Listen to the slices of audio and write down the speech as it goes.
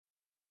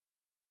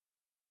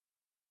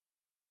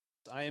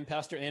I am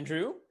Pastor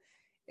Andrew,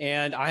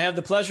 and I have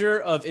the pleasure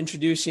of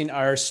introducing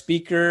our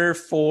speaker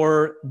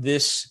for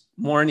this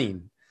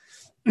morning.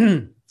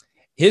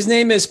 His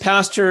name is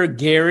Pastor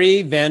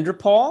Gary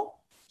Vanderpol.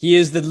 He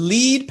is the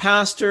lead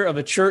pastor of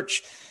a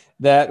church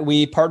that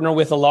we partner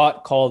with a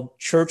lot called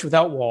Church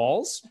Without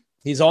Walls.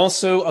 He's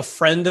also a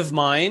friend of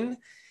mine,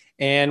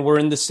 and we're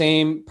in the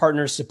same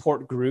partner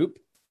support group.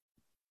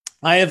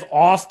 I have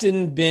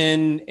often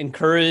been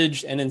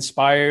encouraged and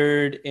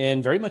inspired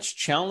and very much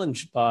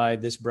challenged by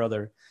this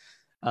brother.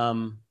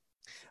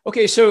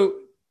 Okay, so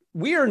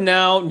we are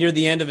now near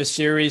the end of a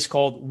series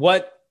called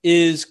What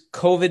is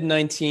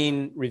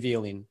COVID-19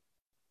 Revealing?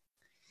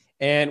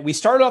 And we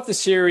started off the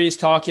series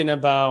talking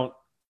about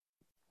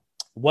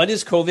what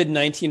is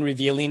COVID-19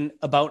 revealing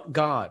about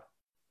God.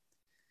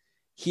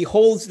 He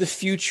holds the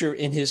future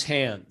in his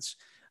hands.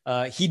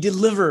 He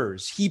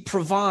delivers. He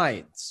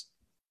provides.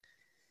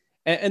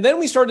 And then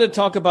we started to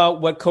talk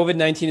about what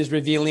COVID-19 is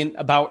revealing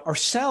about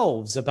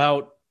ourselves,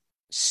 about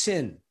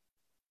sin,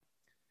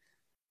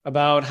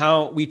 about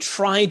how we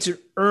try to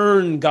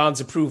earn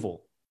God's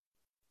approval.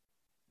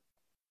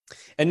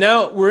 And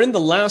now we're in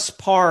the last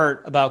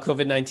part about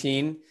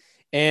COVID-19,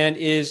 and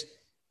it's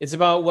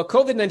about what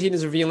COVID-19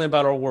 is revealing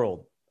about our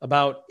world,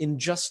 about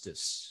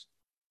injustice.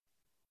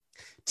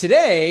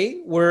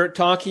 Today, we're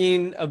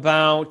talking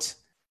about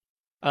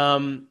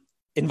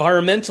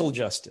environmental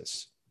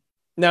justice.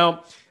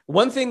 Now,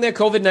 one thing that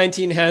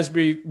COVID-19 has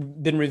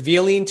been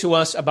revealing to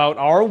us about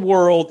our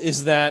world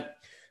is that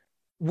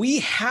we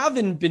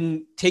haven't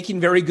been taking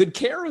very good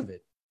care of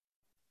it.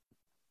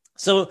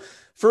 So,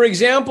 for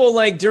example,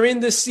 like during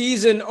this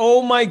season,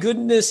 oh my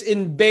goodness,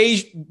 in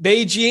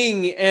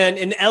Beijing and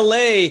in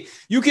LA,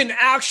 you can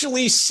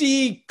actually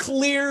see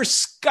clear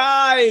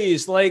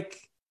skies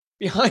like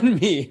behind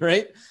me,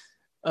 right?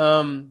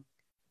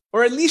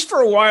 Or at least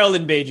for a while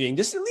in Beijing,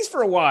 just at least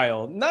for a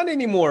while, not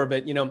anymore,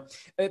 but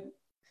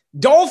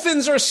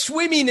dolphins are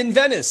swimming in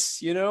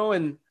Venice,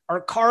 and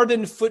our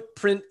carbon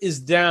footprint is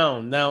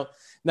down. Now,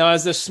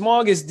 as the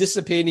smog is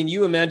dissipating,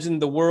 you imagine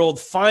the world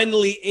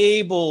finally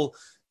able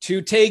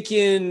to take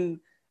in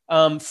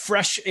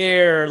fresh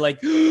air,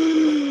 like,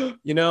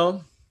 Now,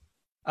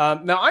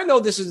 I know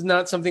this is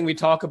not something we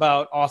talk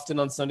about often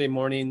on Sunday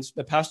mornings,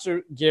 but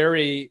Pastor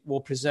Gary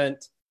will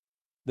present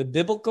the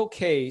biblical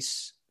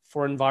case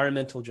for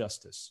environmental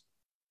justice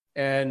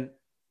and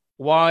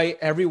why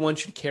everyone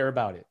should care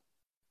about it.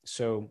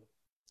 So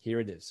here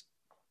it is.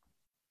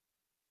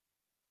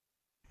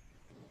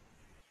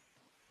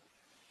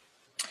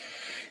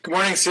 Good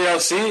morning,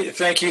 CLC.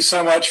 Thank you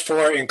so much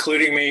for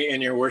including me in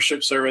your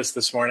worship service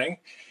this morning.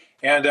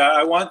 And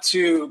I want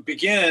to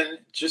begin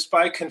just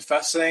by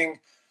confessing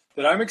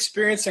that I'm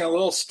experiencing a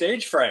little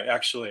stage fright,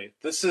 actually.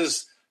 This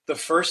is the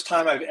first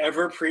time I've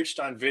ever preached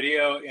on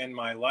video in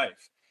my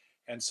life.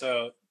 And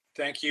so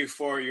thank you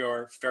for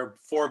your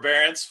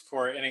forbearance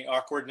for any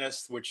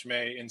awkwardness which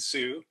may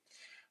ensue.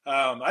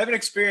 I haven't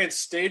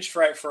experienced stage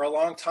fright for a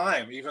long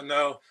time, even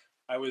though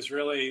I was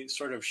really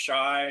sort of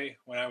shy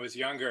when I was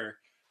younger.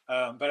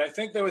 But I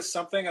think there was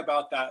something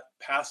about that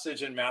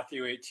passage in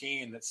Matthew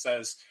 18 that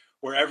says,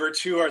 wherever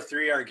 2 or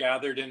 3 are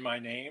gathered in my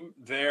name,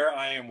 there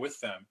I am with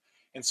them.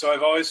 And so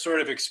I've always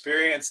sort of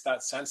experienced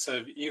that sense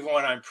of, even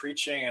when I'm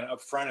preaching and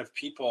up front of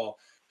people,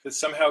 that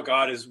somehow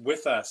God is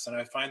with us. And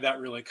I find that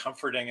really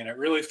comforting, and it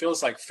really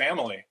feels like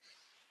family.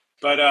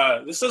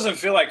 But this doesn't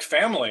feel like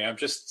family. I'm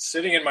just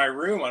sitting in my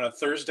room on a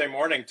Thursday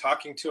morning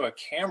talking to a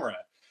camera.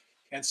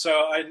 And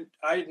so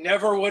I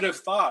never would have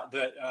thought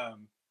that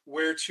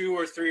where 2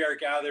 or 3 are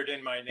gathered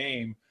in my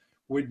name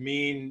would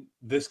mean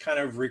this kind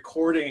of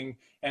recording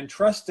and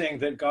trusting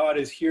that God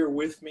is here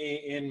with me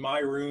in my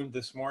room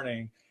this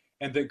morning,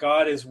 and that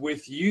God is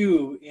with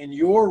you in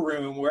your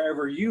room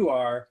wherever you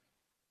are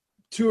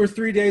 2 or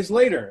 3 days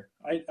later.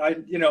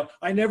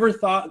 I never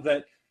thought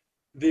that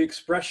the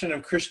expression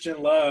of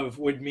Christian love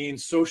would mean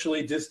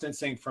socially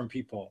distancing from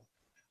people.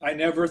 I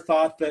never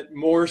thought that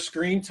more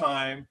screen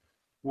time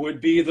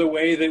would be the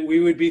way that we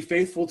would be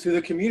faithful to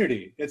the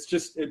community.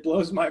 It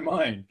blows my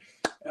mind.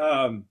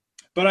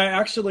 But I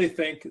actually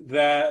think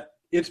that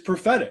it's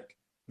prophetic,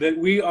 that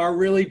we are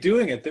really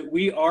doing it, that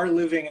we are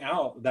living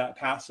out that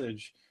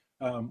passage,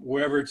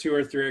 wherever 2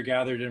 or 3 are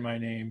gathered in my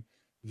name,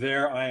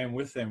 there I am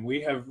with them. We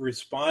have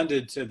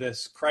responded to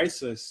this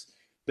crisis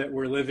that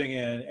we're living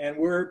in, and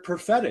we're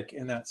prophetic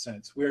in that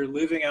sense. We're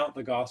living out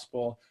the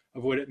gospel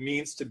of what it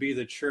means to be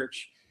the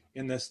church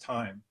in this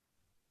time.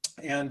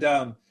 And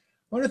I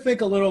want to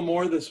think a little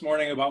more this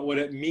morning about what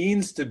it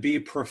means to be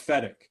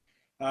prophetic.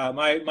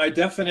 My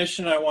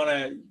definition I want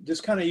to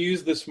just kind of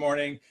use this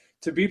morning: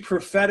 to be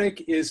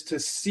prophetic is to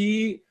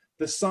see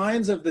the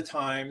signs of the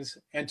times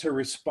and to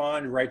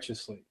respond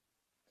righteously.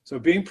 So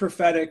being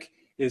prophetic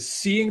is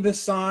seeing the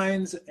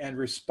signs and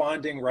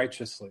responding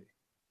righteously.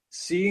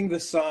 Seeing the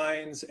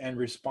signs and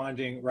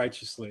responding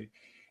righteously.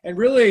 And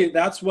really,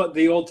 that's what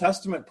the Old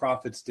Testament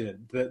prophets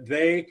did, that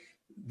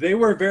they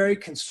were very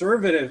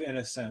conservative in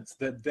a sense,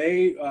 that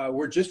they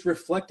were just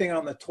reflecting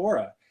on the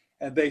Torah,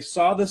 and they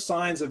saw the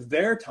signs of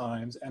their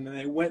times, and then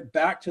they went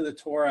back to the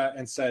Torah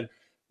and said,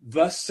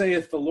 thus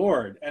saith the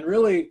Lord, and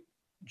really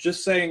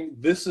just saying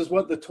this is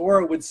what the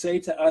Torah would say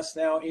to us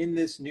now in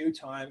this new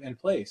time and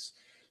place.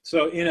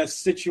 So in a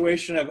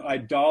situation of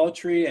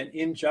idolatry and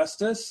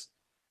injustice,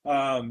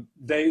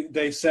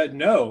 they said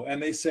no,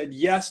 and they said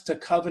yes to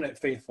covenant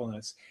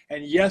faithfulness,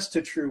 and yes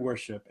to true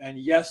worship, and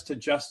yes to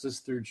justice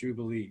through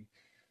Jubilee.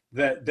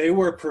 That they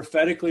were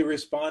prophetically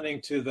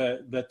responding to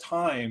the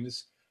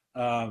times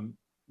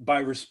by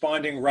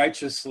responding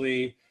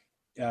righteously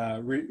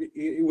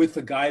with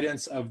the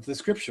guidance of the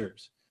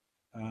scriptures.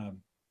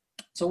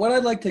 So what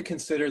I'd like to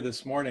consider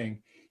this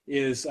morning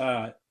is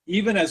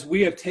even as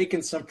we have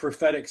taken some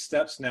prophetic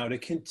steps now to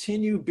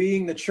continue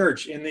being the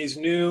church in these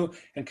new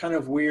and kind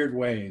of weird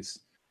ways,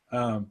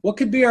 what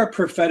could be our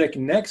prophetic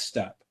next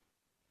step?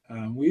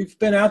 We've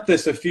been at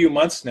this a few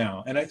months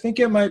now, and I think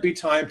it might be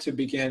time to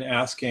begin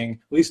asking,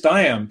 at least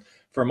I am,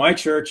 for my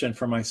church and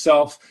for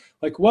myself,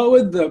 like, what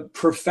would the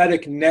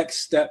prophetic next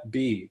step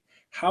be?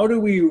 How do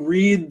we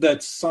read the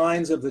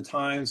signs of the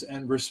times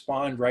and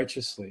respond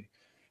righteously?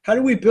 How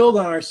do we build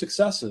on our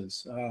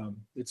successes?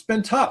 It's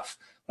been tough.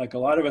 Like, a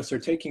lot of us are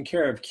taking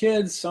care of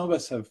kids. Some of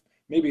us have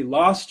maybe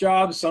lost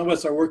jobs. Some of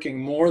us are working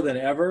more than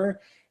ever,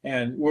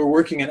 and we're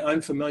working in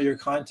unfamiliar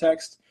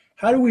context.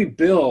 How do we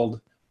build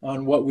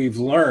on what we've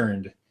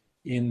learned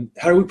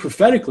how do we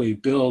prophetically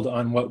build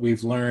on what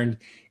we've learned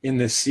in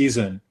this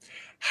season?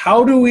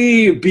 How do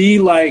we be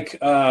like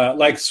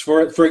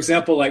for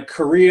example, like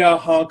Korea,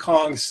 Hong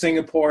Kong,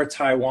 Singapore,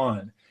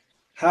 Taiwan?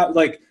 How,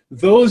 like,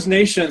 those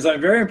nations,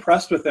 I'm very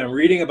impressed with them,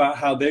 reading about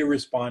how they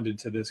responded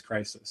to this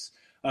crisis.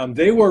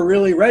 They were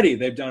really ready.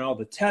 They've done all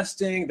the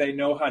testing. They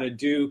know how to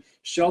do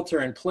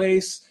shelter in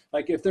place.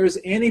 Like, if there's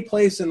any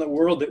place in the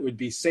world that would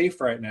be safe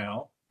right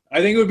now, I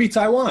think it would be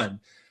Taiwan.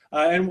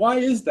 And why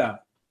is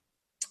that?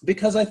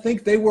 Because I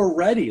think they were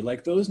ready.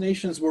 Like, those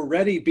nations were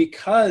ready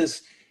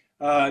because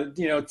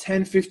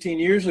 10, 15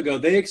 years ago,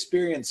 they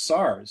experienced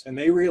SARS, and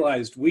they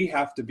realized we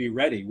have to be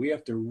ready. We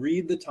have to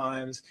read the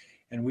times,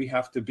 and we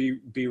have to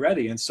be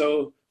ready. And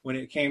so when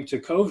it came to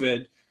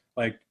COVID,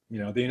 like,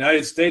 the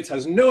United States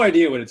has no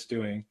idea what it's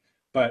doing,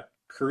 but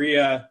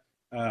Korea,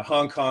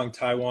 Hong Kong,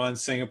 Taiwan,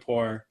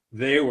 Singapore,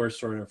 they were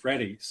sort of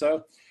ready.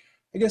 So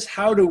I guess,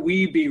 how do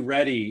we be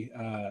ready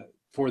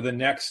for the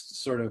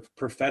next sort of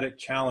prophetic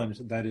challenge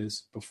that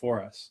is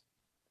before us?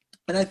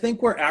 And I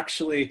think we're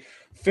actually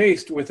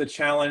faced with a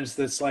challenge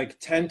that's like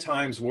 10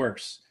 times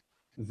worse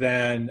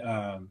than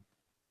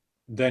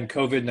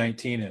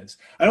COVID-19 is.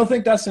 I don't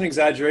think that's an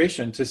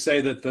exaggeration to say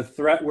that the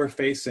threat we're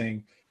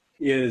facing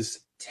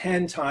is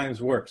 10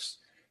 times worse,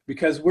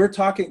 because we're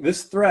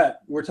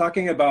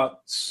talking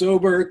about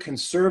sober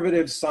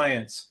conservative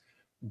science.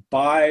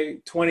 By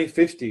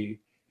 2050,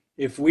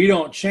 if we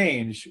don't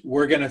change,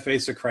 we're going to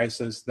face a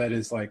crisis that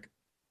is like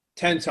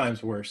 10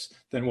 times worse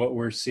than what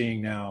we're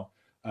seeing now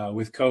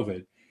with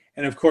COVID.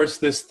 And of course,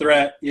 this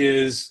threat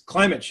is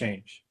climate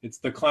change. It's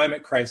the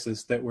climate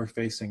crisis that we're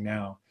facing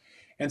now.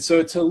 And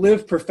so to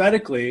live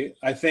prophetically,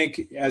 I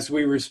think, as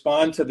we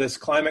respond to this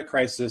climate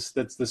crisis,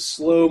 that's the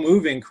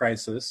slow-moving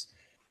crisis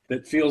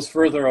that feels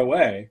further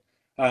away,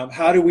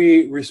 how do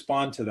we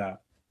respond to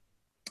that?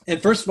 And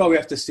first of all, we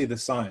have to see the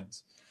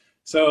signs.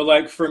 So,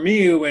 like, for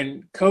me,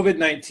 when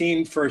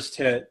COVID-19 first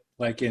hit,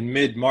 like in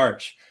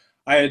mid-March,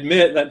 I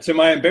admit that, to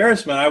my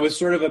embarrassment, I was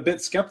sort of a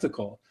bit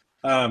skeptical.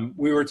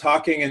 We were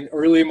talking in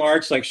early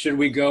March, like, should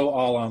we go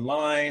all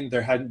online?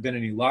 There hadn't been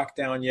any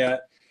lockdown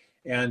yet.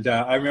 And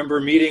I remember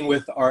meeting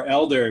with our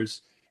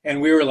elders, and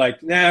we were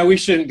like, nah, we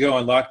shouldn't go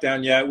on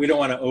lockdown yet. We don't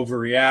want to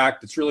overreact.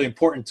 It's really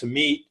important to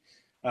meet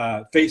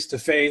face to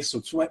face. So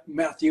it's what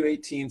Matthew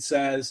 18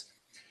 says.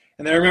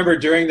 And I remember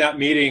during that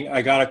meeting,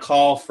 I got a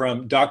call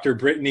from Dr.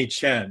 Brittany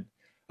Chen.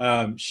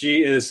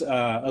 She is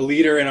a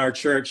leader in our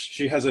church.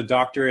 She has a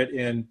doctorate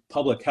in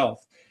public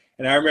health.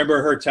 And I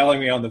remember her telling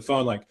me on the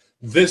phone, like,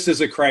 this is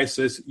a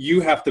crisis.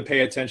 You have to pay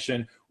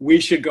attention. We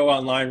should go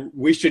online.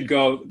 We should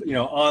go,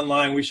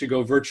 online. We should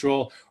go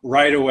virtual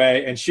right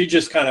away. And she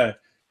just kind of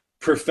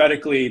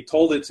prophetically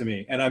told it to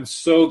me. And I'm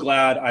so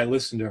glad I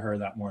listened to her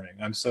that morning.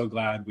 I'm so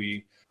glad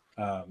we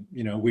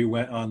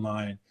went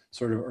online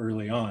sort of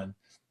early on.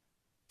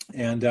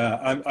 And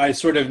I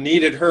sort of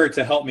needed her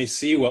to help me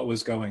see what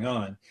was going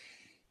on.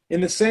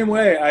 In the same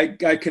way,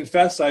 I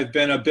confess I've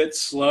been a bit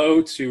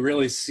slow to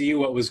really see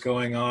what was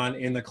going on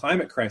in the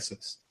climate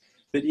crisis.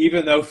 That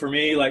even though for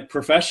me, like,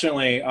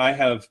 professionally,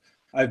 I've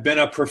been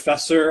a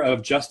professor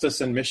of justice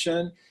and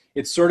mission,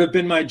 it's sort of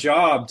been my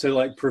job to,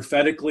 like,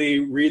 prophetically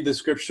read the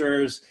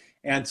scriptures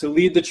and to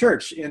lead the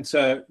church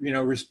into,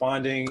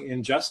 responding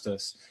in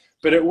justice.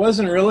 But it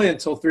wasn't really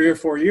until 3 or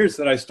 4 years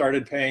that I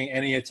started paying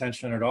any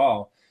attention at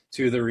all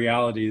to the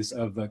realities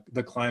of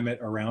the climate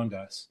around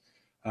us.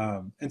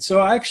 And so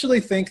I actually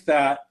think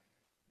that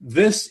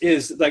this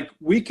is, like,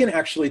 we can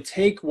actually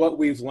take what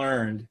we've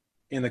learned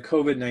in the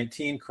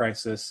COVID-19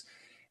 crisis,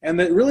 and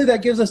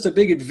that gives us a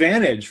big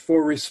advantage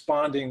for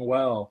responding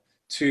well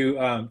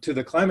to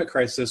the climate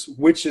crisis,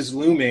 which is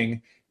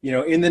looming,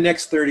 in the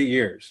next 30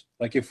 years.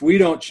 Like, if we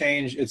don't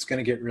change, it's going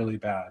to get really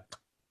bad.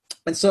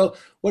 And so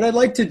what I'd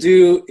like to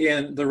do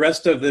in the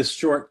rest of this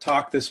short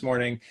talk this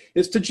morning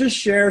is to just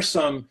share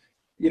some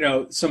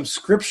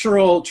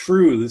scriptural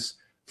truths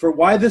for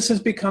why this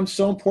has become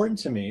so important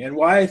to me and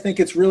why I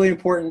think it's really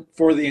important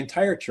for the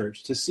entire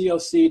church, to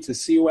CLC, to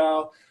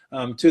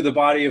CWOW, to the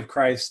body of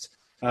Christ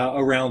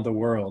around the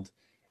world.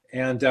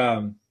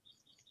 And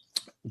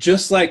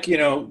just like,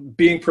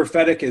 being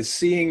prophetic is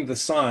seeing the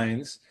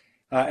signs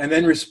and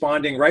then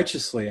responding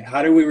righteously.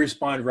 How do we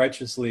respond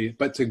righteously?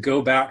 But to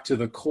go back to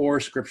the core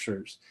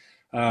scriptures.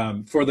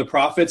 For the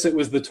prophets, it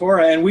was the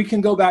Torah, and we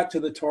can go back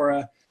to the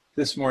Torah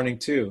this morning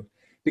too.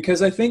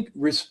 Because I think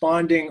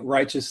responding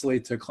righteously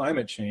to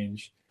climate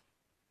change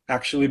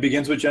actually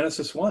begins with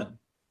Genesis 1.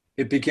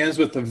 It begins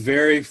with the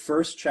very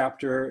first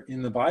chapter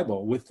in the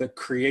Bible, with the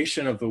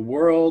creation of the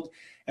world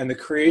and the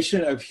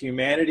creation of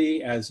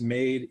humanity as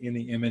made in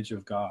the image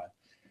of God.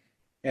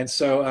 And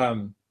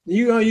so,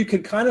 you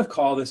could kind of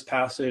call this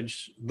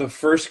passage the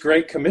first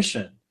Great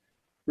Commission,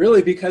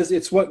 really, because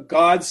it's what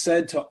God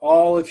said to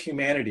all of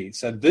humanity. He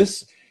said,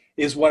 this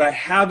is what I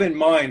have in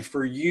mind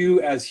for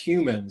you as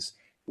humans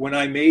when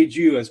I made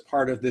you as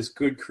part of this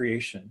good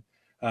creation.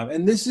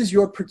 And this is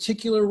your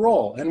particular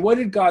role. And what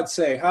did God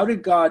say? How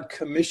did God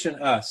commission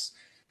us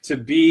to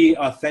be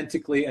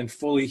authentically and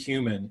fully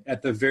human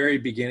at the very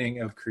beginning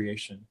of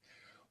creation?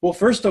 Well,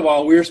 first of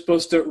all, we are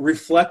supposed to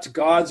reflect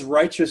God's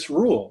righteous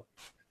rule.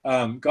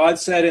 God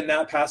said in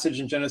that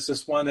passage in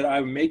Genesis 1 that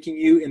I'm making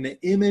you in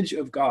the image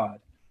of God,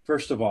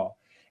 first of all.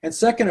 And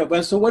second of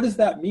all, so what does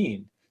that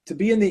mean? To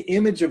be in the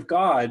image of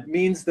God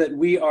means that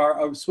we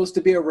are supposed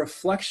to be a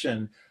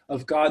reflection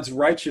of God's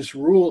righteous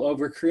rule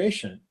over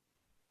creation.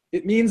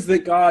 It means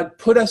that God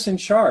put us in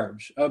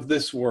charge of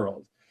this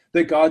world,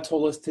 that God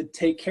told us to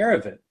take care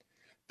of it,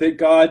 that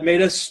God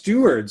made us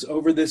stewards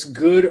over this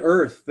good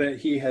earth that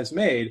he has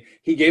made.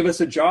 He gave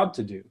us a job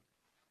to do.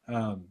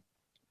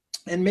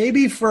 And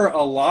maybe for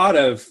a lot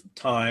of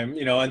time,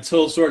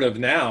 until sort of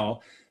now,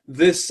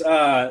 this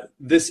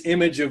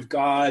image of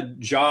God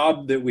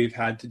job that we've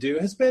had to do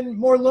has been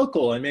more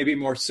local and maybe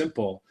more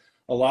simple.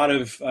 A lot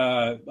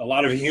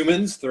of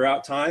humans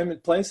throughout time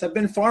and place have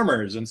been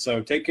farmers, and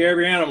so take care of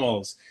your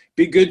animals,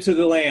 be good to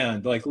the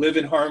land, like live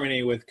in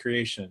harmony with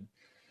creation.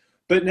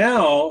 But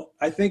now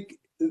I think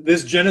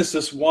this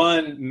Genesis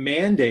 1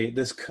 mandate,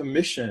 this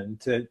commission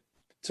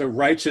to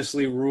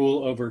righteously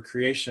rule over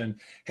creation,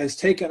 has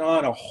taken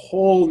on a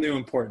whole new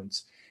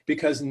importance,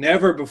 because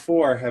never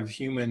before have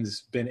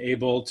humans been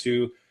able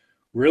to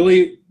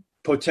really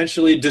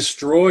potentially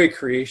destroy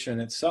creation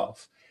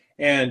itself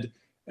and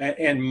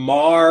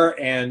mar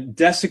and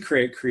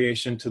desecrate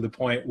creation to the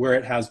point where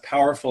it has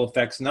powerful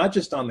effects, not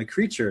just on the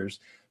creatures,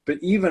 but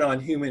even on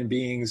human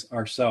beings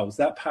ourselves.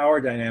 That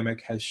power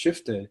dynamic has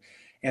shifted.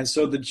 And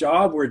so the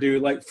job we're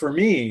doing, like for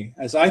me,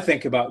 as I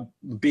think about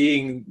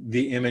being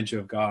the image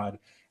of God,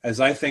 as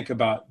I think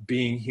about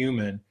being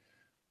human,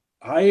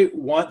 I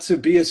want to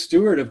be a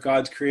steward of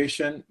God's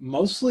creation,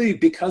 mostly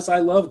because I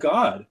love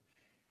God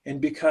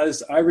and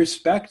because I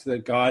respect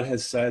that God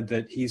has said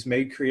that he's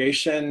made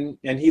creation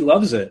and he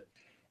loves it.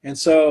 And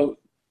so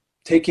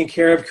taking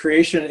care of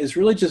creation is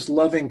really just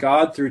loving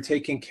God through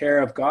taking care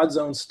of God's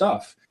own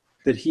stuff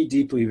that he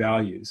deeply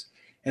values.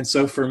 And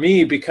so for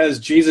me, because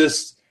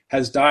Jesus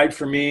has died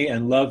for me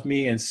and loved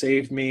me and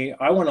saved me,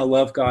 I want to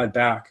love God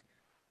back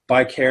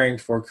by caring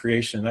for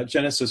creation. That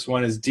Genesis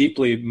 1 is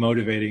deeply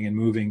motivating and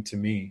moving to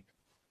me.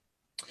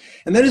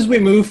 And then as we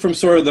move from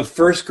sort of the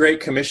first Great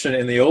Commission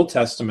in the Old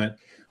Testament,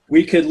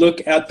 we could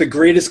look at the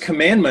greatest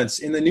commandments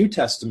in the New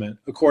Testament,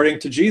 according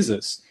to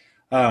Jesus.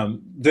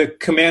 The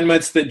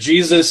commandments that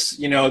Jesus,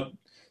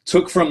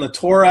 took from the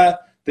Torah,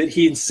 that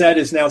he said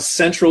is now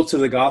central to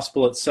the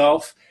gospel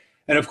itself.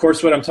 And of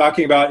course, what I'm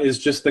talking about is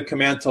just the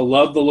command to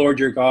love the Lord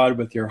your God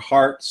with your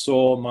heart,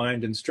 soul,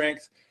 mind, and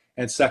strength.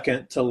 And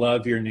second, to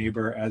love your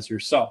neighbor as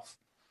yourself.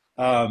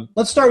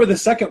 Let's start with the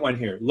second one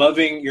here,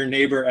 loving your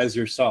neighbor as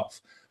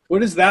yourself. What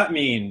does that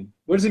mean?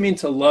 What does it mean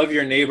to love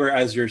your neighbor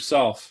as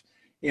yourself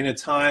in a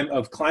time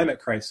of climate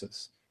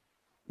crisis?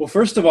 Well,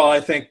 first of all,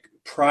 I think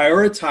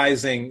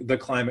prioritizing the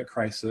climate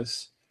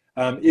crisis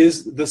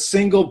is the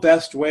single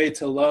best way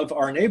to love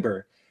our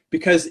neighbor.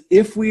 Because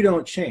if we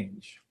don't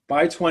change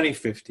by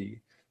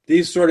 2050,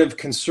 these sort of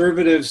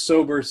conservative,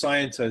 sober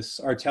scientists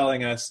are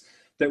telling us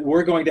that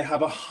we're going to have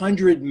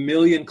 100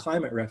 million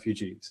climate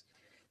refugees,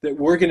 that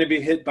we're going to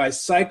be hit by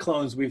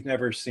cyclones we've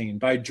never seen,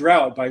 by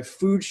drought, by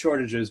food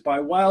shortages, by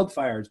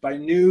wildfires, by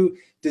new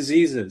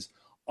diseases.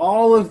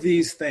 All of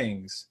these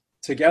things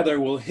together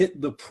will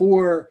hit the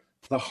poor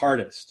the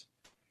hardest.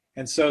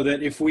 And so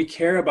that if we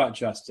care about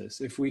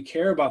justice, if we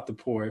care about the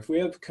poor, if we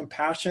have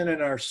compassion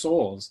in our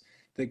souls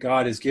that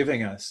God is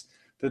giving us,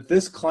 that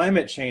this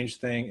climate change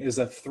thing is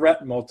a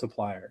threat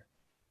multiplier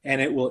and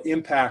it will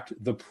impact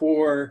the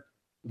poor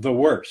the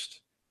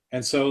worst.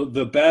 And so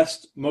the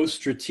best, most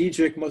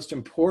strategic, most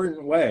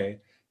important way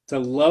to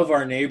love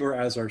our neighbor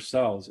as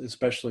ourselves,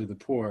 especially the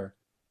poor,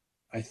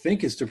 I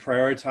think is to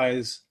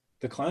prioritize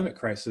the climate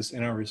crisis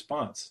in our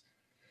response.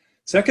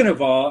 Second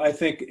of all, I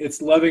think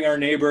it's loving our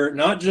neighbor,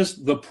 not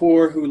just the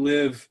poor who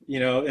live,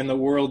 in the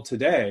world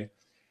today,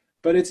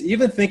 but it's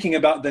even thinking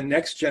about the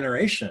next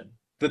generation,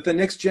 that the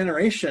next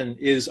generation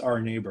is our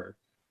neighbor.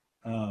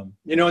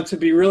 And to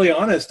be really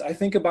honest, I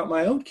think about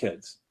my own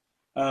kids.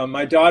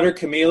 My daughter,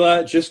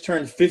 Camila, just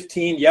turned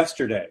 15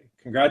 yesterday.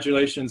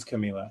 Congratulations,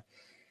 Camila.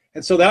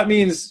 And so that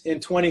means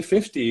in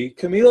 2050,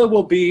 Camila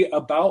will be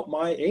about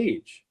my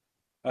age.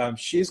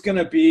 She's going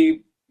to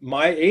be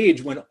my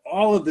age when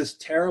all of this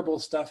terrible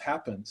stuff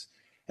happens.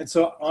 And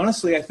so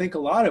honestly, I think a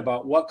lot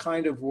about what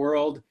kind of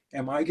world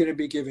am I going to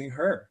be giving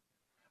her?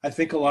 I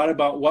think a lot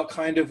about what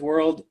kind of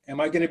world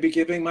am I going to be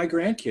giving my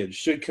grandkids?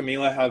 Should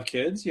Camila have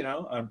kids?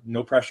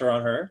 No pressure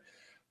on her.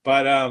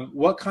 But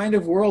what kind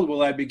of world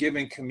will I be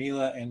giving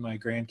Camila and my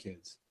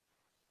grandkids?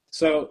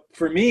 So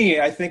for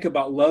me, I think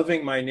about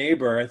loving my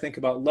neighbor. I think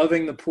about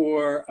loving the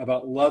poor,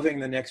 about loving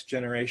the next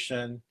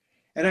generation.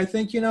 And I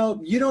think, you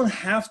don't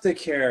have to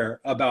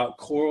care about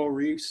coral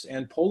reefs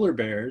and polar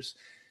bears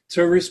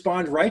to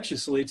respond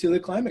righteously to the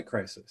climate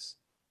crisis.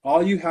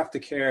 All you have to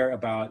care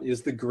about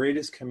is the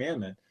greatest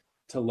commandment,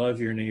 to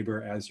love your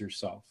neighbor as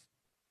yourself.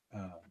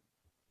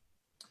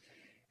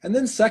 And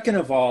then second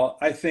of all,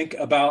 I think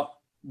about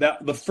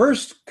that the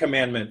first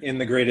commandment in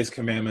the greatest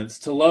commandments,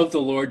 to love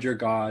the Lord your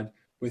God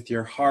with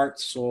your heart,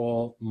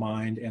 soul,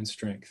 mind, and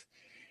strength.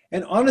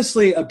 And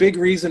honestly, a big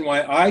reason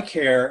why I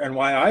care and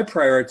why I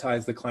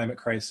prioritize the climate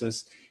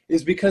crisis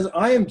is because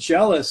I am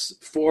jealous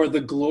for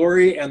the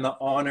glory and the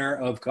honor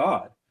of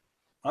God.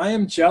 I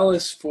am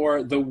jealous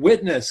for the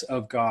witness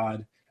of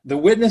God, the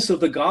witness of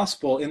the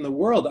gospel in the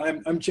world.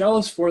 I'm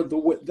jealous for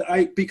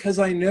because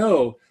I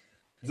know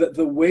that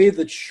the way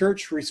the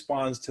church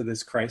responds to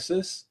this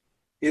crisis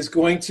is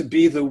going to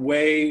be the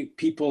way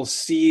people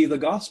see the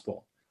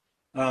gospel.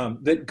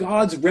 That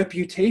God's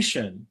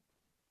reputation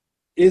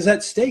is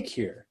at stake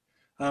here.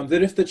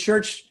 That if the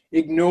church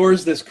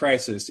ignores this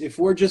crisis, if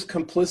we're just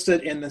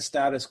complicit in the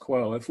status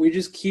quo, if we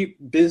just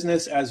keep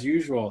business as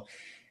usual,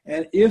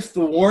 and if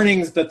the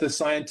warnings that the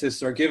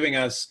scientists are giving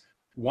us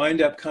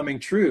wind up coming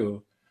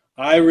true,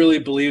 I really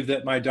believe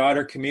that my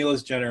daughter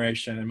Camila's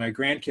generation and my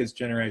grandkids'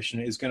 generation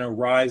is going to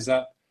rise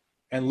up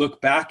and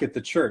look back at the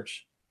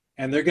church,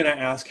 and they're going to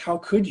ask, how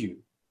could you?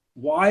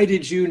 Why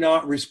did you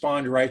not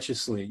respond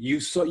righteously?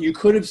 You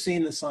could have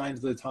seen the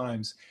signs of the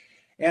times.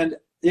 And,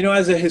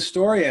 as a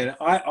historian,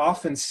 I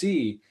often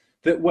see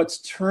that what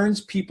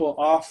turns people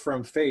off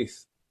from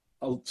faith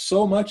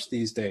so much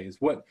these days,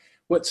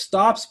 what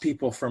stops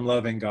people from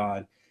loving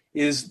God,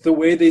 is the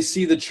way they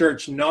see the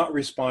church not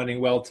responding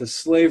well to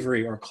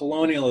slavery or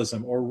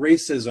colonialism or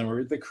racism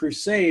or the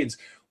Crusades,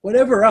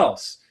 whatever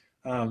else.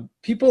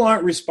 People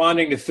aren't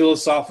responding to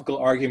philosophical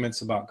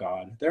arguments about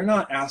God. They're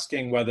not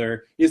asking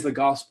is the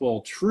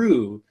gospel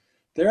true?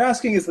 They're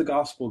asking, is the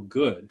gospel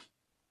good?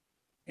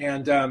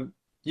 And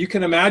you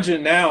can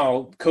imagine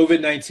now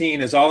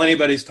COVID-19 is all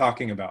anybody's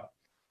talking about.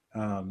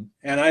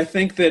 And I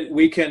think that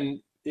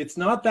it's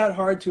not that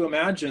hard to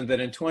imagine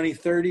that in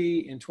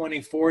 2030, in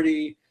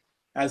 2040,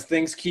 as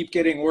things keep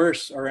getting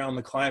worse around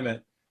the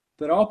climate,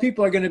 that all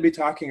people are going to be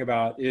talking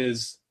about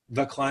is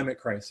the climate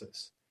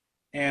crisis.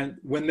 And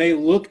when they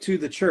look to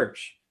the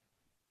church,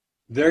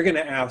 they're going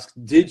to ask,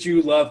 did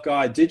you love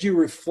God? Did you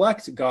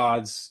reflect God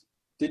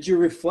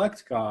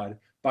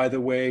by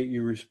the way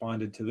you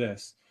responded to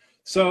this?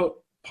 So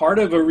part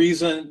of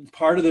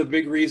the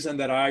big reason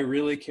that I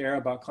really care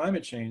about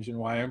climate change and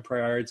why I'm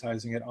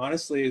prioritizing it,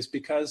 honestly, is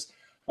because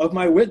of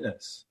my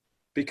witness.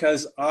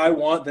 Because I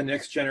want the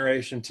next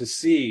generation to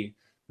see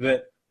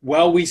that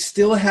while we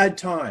still had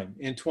time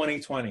in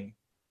 2020,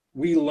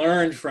 we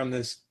learned from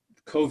this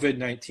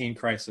COVID-19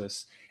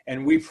 crisis,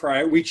 and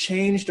we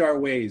changed our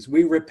ways.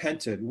 We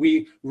repented.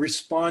 We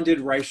responded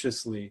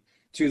righteously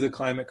to the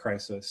climate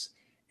crisis,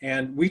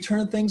 and we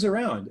turned things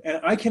around. And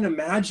I can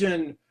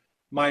imagine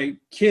my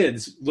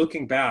kids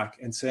looking back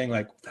and saying,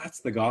 like, that's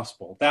the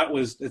gospel.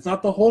 It's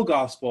not the whole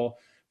gospel,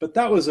 but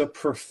that was a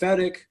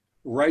prophetic,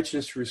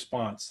 righteous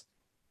response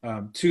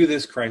to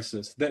this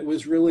crisis that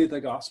was really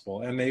the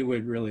gospel, and they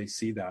would really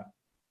see that.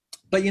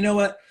 But you know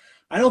what?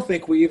 I don't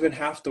think we even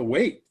have to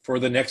wait for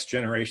the next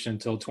generation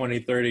till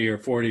 2030 or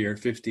 40 or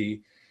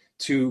 50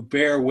 to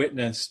bear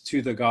witness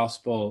to the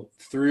gospel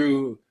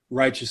through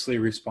righteously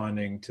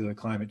responding to the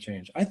climate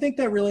change. I think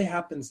that really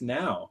happens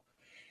now.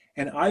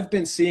 And I've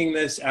been seeing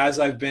this as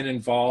I've been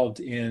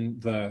involved in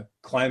the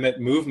climate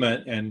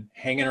movement and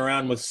hanging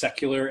around with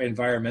secular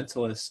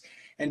environmentalists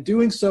and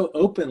doing so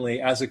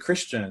openly as a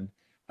Christian.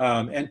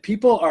 And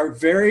people are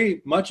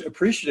very much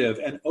appreciative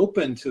and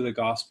open to the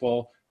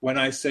gospel when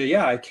I say,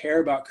 yeah, I care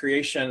about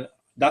creation.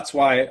 That's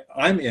why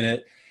I'm in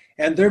it.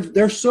 And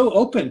they're so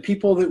open.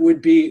 People that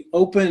would be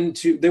open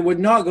to, they would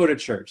not go to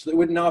church, that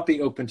would not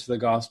be open to the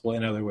gospel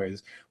in other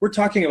ways. We're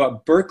talking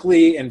about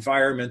Berkeley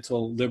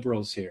environmental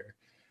liberals here.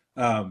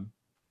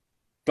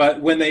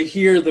 But when they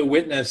hear the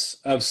witness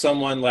of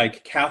someone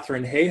like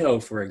Catherine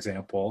Hayhoe, for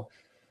example,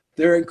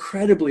 they're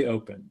incredibly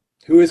open.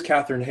 Who is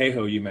Catherine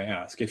Hayhoe, you may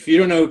ask? If you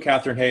don't know who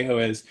Catherine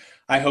Hayhoe is,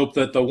 I hope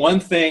that the one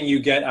thing you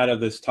get out of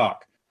this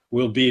talk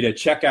will be to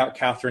check out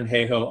Katharine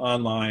Hayhoe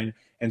online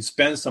and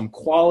spend some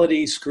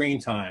quality screen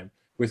time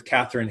with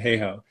Katharine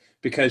Hayhoe,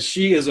 because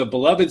she is a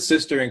beloved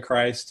sister in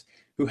Christ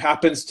who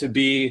happens to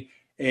be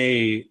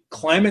a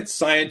climate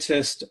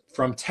scientist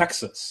from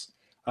Texas.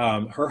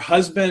 Her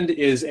husband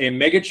is a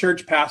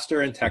megachurch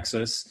pastor in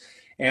Texas,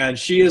 and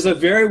she is a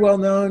very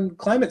well-known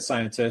climate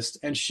scientist,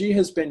 and she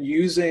has been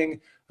using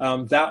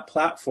that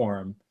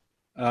platform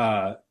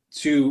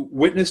to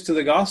witness to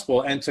the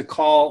gospel and to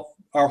call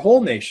our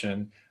whole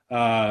nation,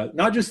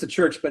 not just the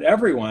church, but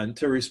everyone,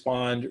 to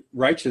respond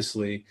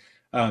righteously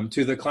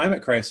to the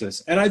climate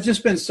crisis. And I've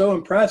just been so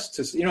impressed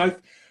to,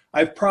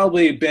 I've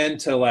probably been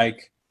to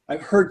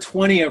I've heard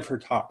 20 of her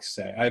talks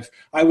say.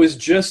 I was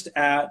just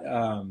at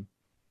an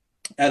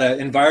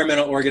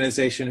environmental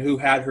organization who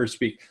had her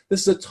speak.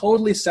 This is a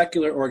totally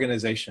secular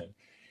organization.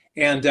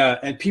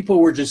 And people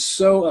were just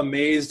so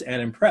amazed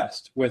and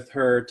impressed with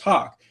her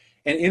talk.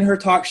 And in her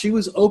talk, she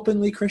was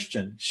openly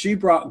Christian. She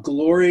brought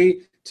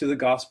glory to the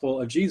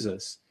gospel of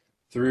Jesus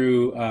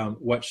through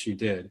what she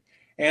did.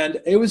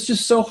 And it was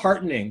just so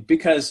heartening,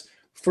 because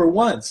for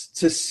once,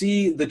 to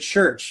see the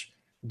church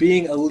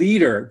being a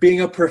leader,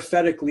 being a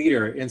prophetic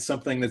leader in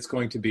something that's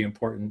going to be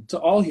important to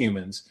all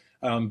humans,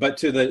 but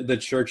to the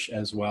church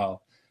as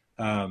well.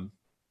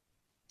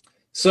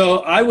 So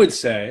I would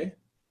say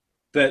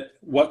that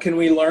what can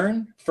we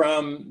learn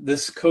from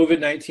this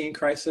COVID-19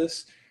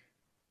 crisis?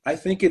 I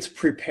think it's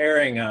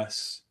preparing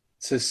us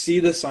to see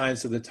the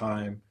signs of the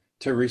time,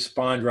 to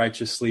respond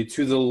righteously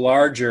to the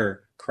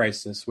larger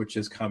crisis which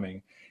is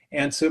coming,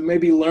 and to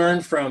maybe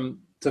learn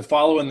to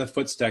follow in the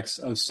footsteps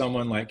of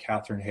someone like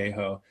Katharine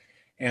Hayhoe,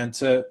 and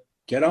to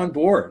get on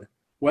board,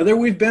 whether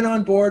we've been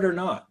on board or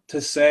not, to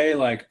say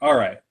all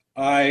right,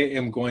 I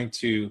am going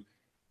to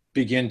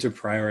begin to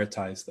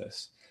prioritize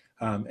this.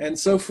 And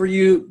so for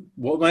you,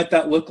 what might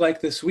that look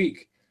like this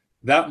week?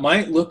 That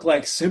might look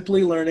like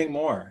simply learning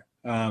more.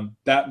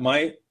 That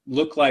might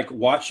look like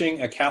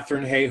watching a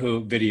Katharine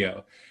Hayhoe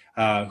video,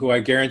 who I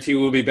guarantee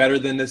will be better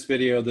than this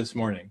video this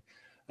morning.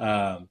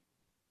 And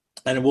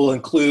we'll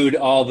include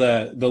all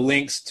the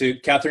links to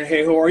Katharine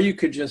Hayhoe, or you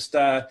could just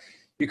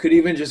you could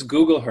even just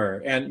Google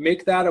her and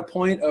make that a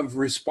point of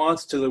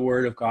response to the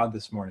Word of God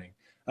this morning,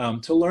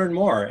 to learn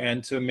more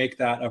and to make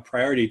that a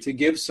priority, to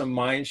give some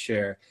mind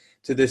share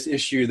to this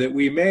issue that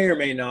we may or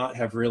may not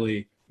have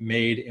really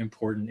made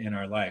important in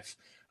our life.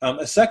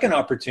 A second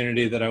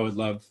opportunity that I would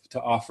love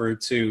to offer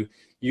to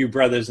you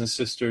brothers and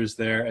sisters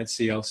there at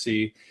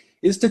CLC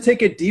is to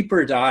take a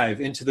deeper dive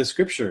into the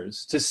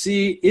scriptures to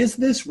see, is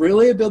this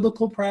really a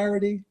biblical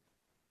priority?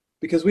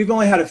 Because we've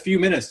only had a few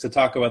minutes to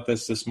talk about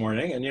this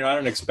morning, and I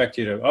don't expect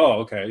you to,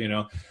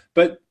 okay,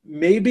 but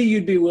maybe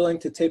you'd be willing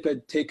to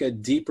take a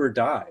deeper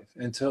dive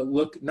and to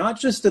look not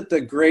just at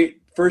the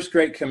first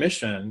Great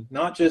Commission,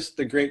 not just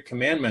the Great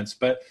Commandments,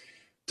 but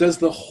does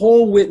the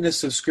whole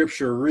witness of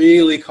Scripture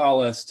really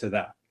call us to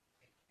that?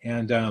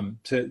 And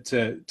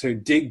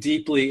to dig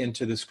deeply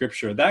into the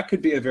Scripture. That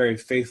could be a very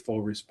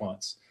faithful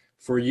response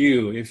for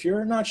you if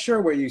you're not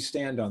sure where you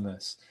stand on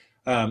this.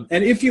 And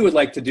if you would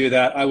like to do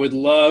that, I would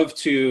love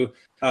to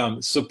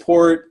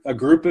support a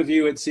group of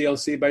you at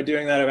CLC by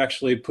doing that. I've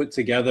actually put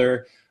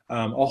together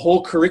a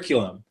whole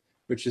curriculum,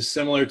 which is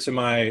similar to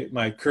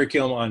my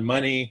curriculum on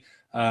money,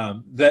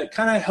 that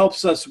kind of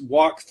helps us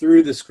walk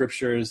through the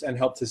scriptures and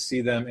help to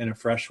see them in a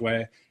fresh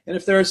way. And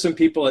if there are some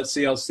people at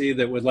CLC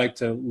that would like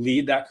to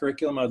lead that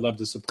curriculum, I'd love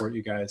to support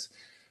you guys.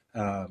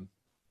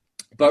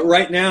 But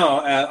right now,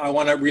 I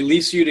want to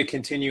release you to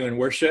continue in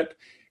worship.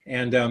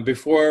 And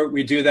before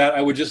we do that,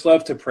 I would just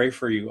love to pray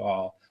for you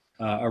all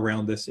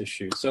around this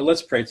issue. So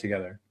let's pray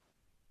together.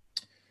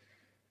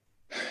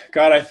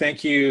 God, I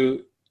thank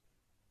you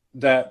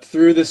that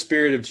through the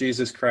Spirit of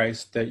Jesus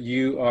Christ, that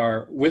you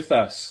are with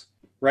us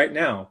right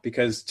now,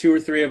 because 2 or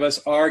 3 of us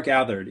are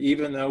gathered.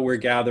 Even though we're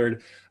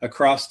gathered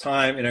across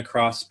time and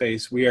across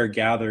space, we are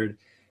gathered.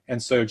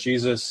 And so,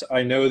 Jesus,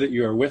 I know that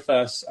you are with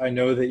us. I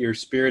know that your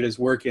Spirit is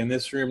working in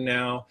this room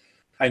now.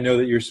 I know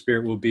that your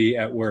Spirit will be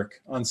at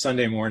work on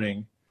Sunday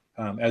morning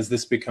as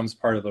this becomes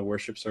part of the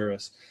worship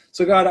service.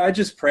 So, God, I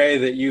just pray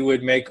that you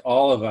would make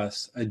all of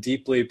us a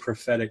deeply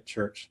prophetic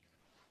church.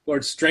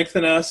 Lord,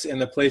 strengthen us in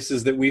the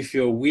places that we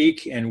feel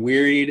weak and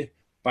wearied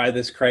by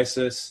this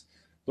crisis.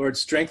 Lord,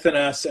 strengthen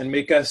us and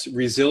make us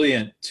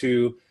resilient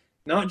to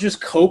not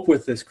just cope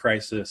with this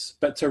crisis,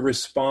 but to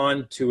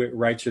respond to it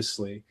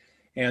righteously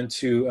and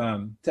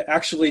to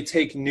actually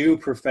take new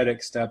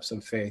prophetic steps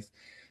of faith.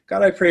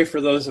 God, I pray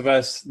for those of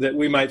us that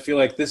we might feel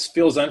like this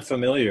feels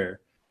unfamiliar.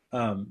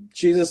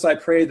 Jesus, I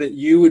pray that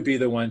you would be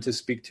the one to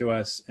speak to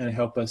us and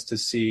help us to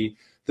see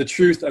the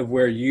truth of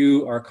where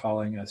you are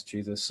calling us,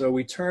 Jesus. So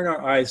we turn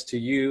our eyes to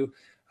you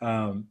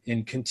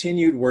in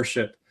continued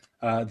worship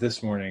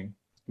this morning.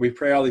 We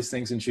pray all these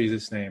things in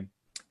Jesus' name.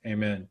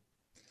 Amen.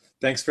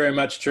 Thanks very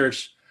much,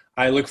 church.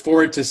 I look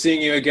forward to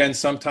seeing you again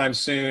sometime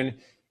soon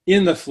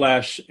in the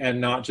flesh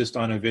and not just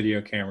on a video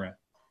camera.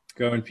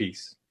 Go in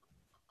peace.